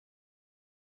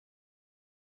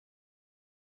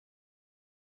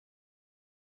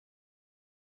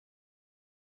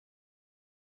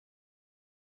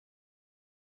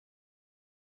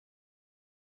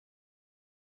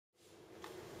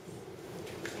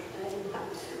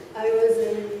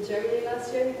Germany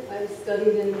last year. I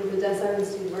studied in the Dessau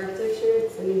Institute of Architecture.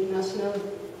 It's an international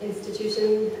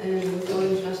institution with all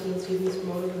international students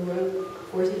from all over the world,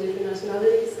 40 different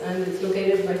nationalities, and it's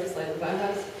located right beside the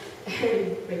Bauhaus,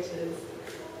 which is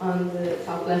on the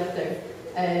top left there.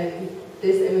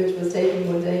 This image was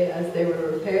taken one day as they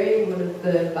were repairing one of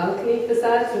the balcony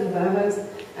facades in the Bauhaus,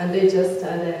 and they just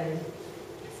had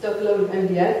stuck a load of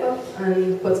MDF up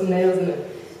and put some nails in it,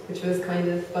 which was kind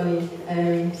of funny.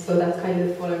 So that's kind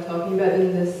of what I'm talking about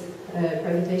in this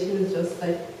presentation, is just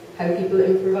like how people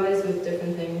improvise with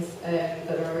different things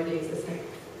that are already existing.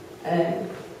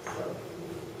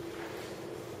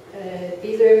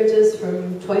 These are images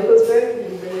from Teufelsberg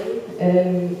in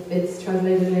Berlin. It's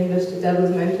translated in English to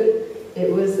Devil's Mountain. It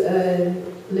was a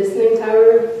listening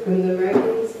tower from the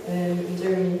Americans in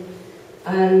Germany,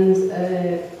 and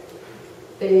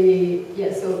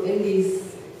so in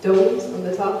these domes on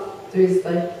the top, there's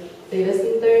they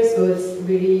listened there, so it's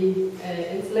really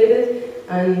insulated,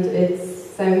 and it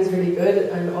sounds really good,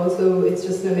 and also it's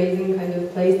just an amazing kind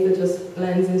of place that just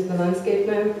blends into the landscape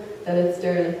now that it's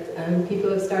derelict, and people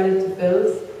have started to build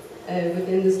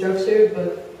within the structure,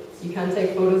 but you can't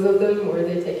take photos of them or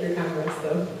they take your camera,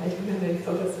 so I don't have any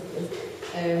photos of this.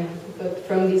 But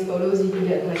from these photos you can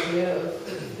get an idea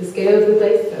of the scale of the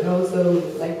place and also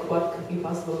like what could be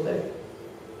possible there.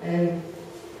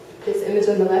 This image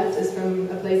on the left is from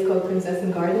a place called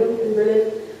Prinzessengarten in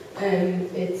Berlin.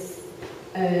 It's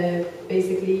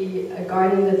basically a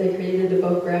garden that they created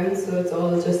above ground, so it's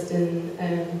all just in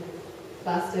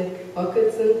plastic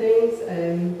buckets and things,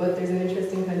 but there's an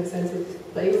interesting kind of sense of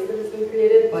place that has been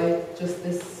created by just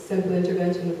this simple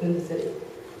intervention within the city.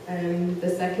 The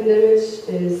second image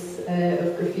is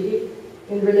of graffiti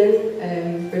in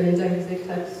Berlin. Berlin sein Gesicht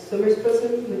hat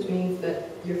Sommersprossen, which means that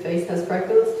your face has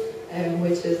freckles,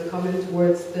 which is a comment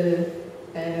towards the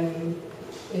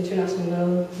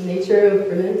international nature of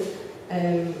Berlin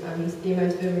and the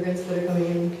amount of immigrants that are coming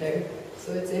in there.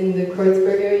 So it's in the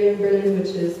Kreuzberg area in Berlin, which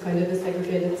is kind of a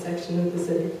segregated section of the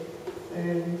city.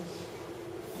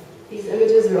 These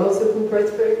images are also from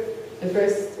Kreuzberg. The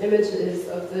first image is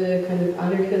of the kind of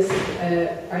anarchist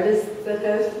artists that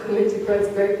have come into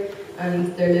Kreuzberg,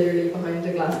 and they're literally behind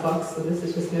a glass box, so this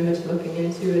is just an image looking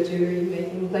into a jewellery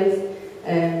making place,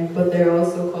 but they're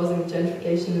also causing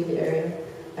gentrification in the area.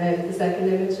 The second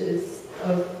image is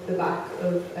of the back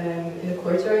of in a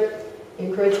courtyard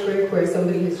in Kreuzberg, where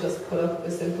somebody has just put up a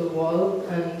simple wall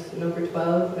and number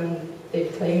 12, and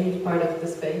they've claimed part of the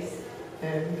space.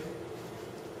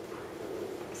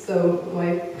 So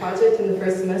my project in the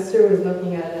first semester was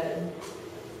looking at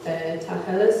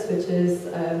Tacheles, which is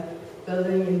a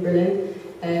building in Berlin,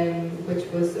 which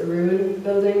was a ruin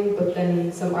building, but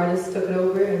then some artists took it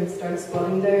over and started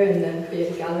squatting there and then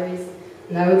created galleries.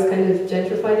 Now it's kind of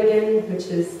gentrified again, which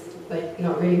is like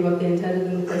not really what they intended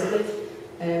in the first place.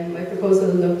 My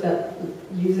proposal looked at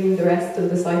using the rest of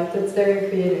the site that's there,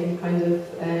 creating kind of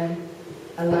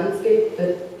a landscape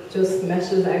that just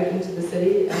meshes out into the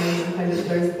city and kind of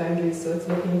blurs the boundaries. So it's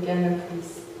looking again at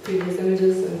these previous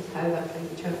images and how that can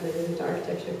be translated into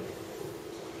architecture.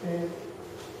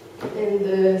 In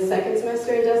the second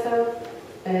semester in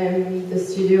Dessau, the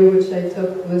studio which I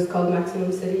took was called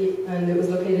Maximum City, and it was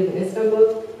located in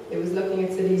Istanbul. It was looking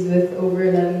at cities with over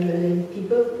 11 million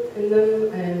people in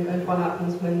them, and what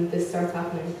happens when this starts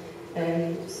happening.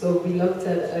 So we looked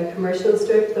at a commercial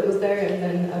strip that was there, and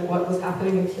then at what was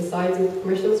happening at the sides of the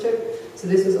commercial strip. So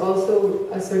this was also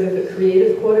a sort of a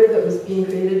creative quarter that was being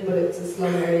created, but it's a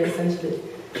slum area essentially.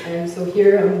 So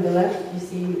here on the left you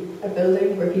see a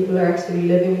building where people are actually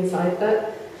living inside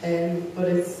that, but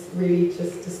it's really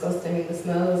just disgusting, and the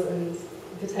smells and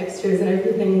the textures and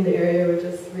everything in the area were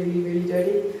just really, really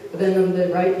dirty. But then on the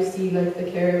right you see like the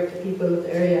care of the people of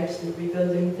the area actually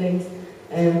rebuilding things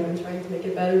and trying to make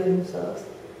it better for themselves.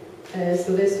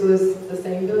 So this was the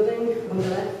same building on the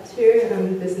left here,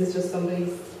 and this is just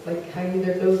somebody's like hanging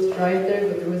their clothes to dry out there,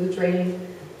 but there was a drain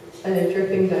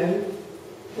dripping down.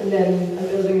 And then a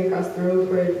building across the road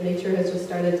where nature has just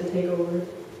started to take over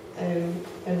and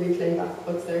reclaim back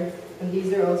what's there. And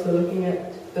these are also looking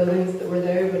at buildings that were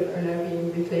there but are now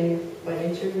being reclaimed by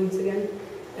nature once again.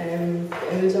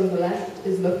 The image on the left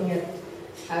is looking at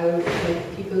how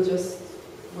like people just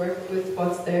work with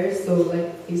what's there. So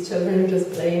like these children are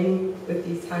just playing with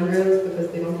these handrails because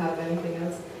they don't have anything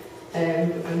else.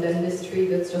 And then this tree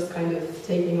that's just kind of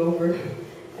taking over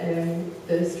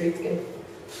the streetscape.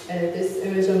 This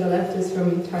image on the left is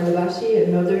from Tarlabaşı,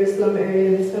 another slum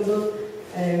area in Istanbul,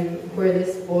 where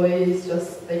this boy is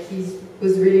just like, he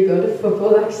was really good at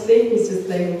football actually. He's just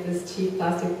playing with this cheap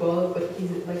plastic ball, but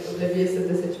he's like oblivious of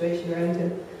the situation around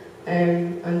him.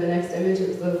 And the next image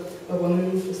is of a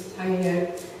woman just hanging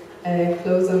out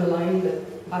clothes on a line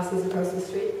that passes across the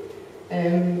street.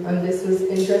 And this was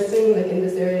interesting, like in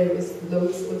this area it was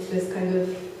loads of this kind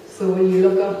of, so when you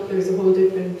look up there's a whole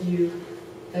different view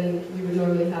than you would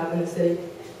normally have in a city.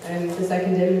 The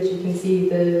second image you can see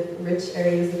the rich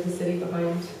areas of the city behind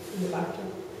in the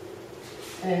backdrop.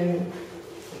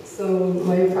 So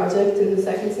my project in the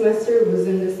second semester was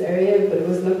in this area, but it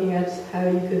was looking at how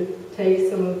you could take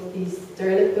some of these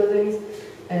derelict buildings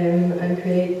and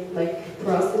create like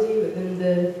porosity within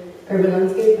the urban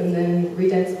landscape and then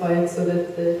re-densify it so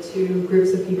that the two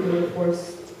groups of people were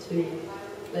forced to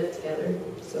live together.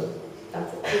 So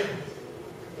that's it.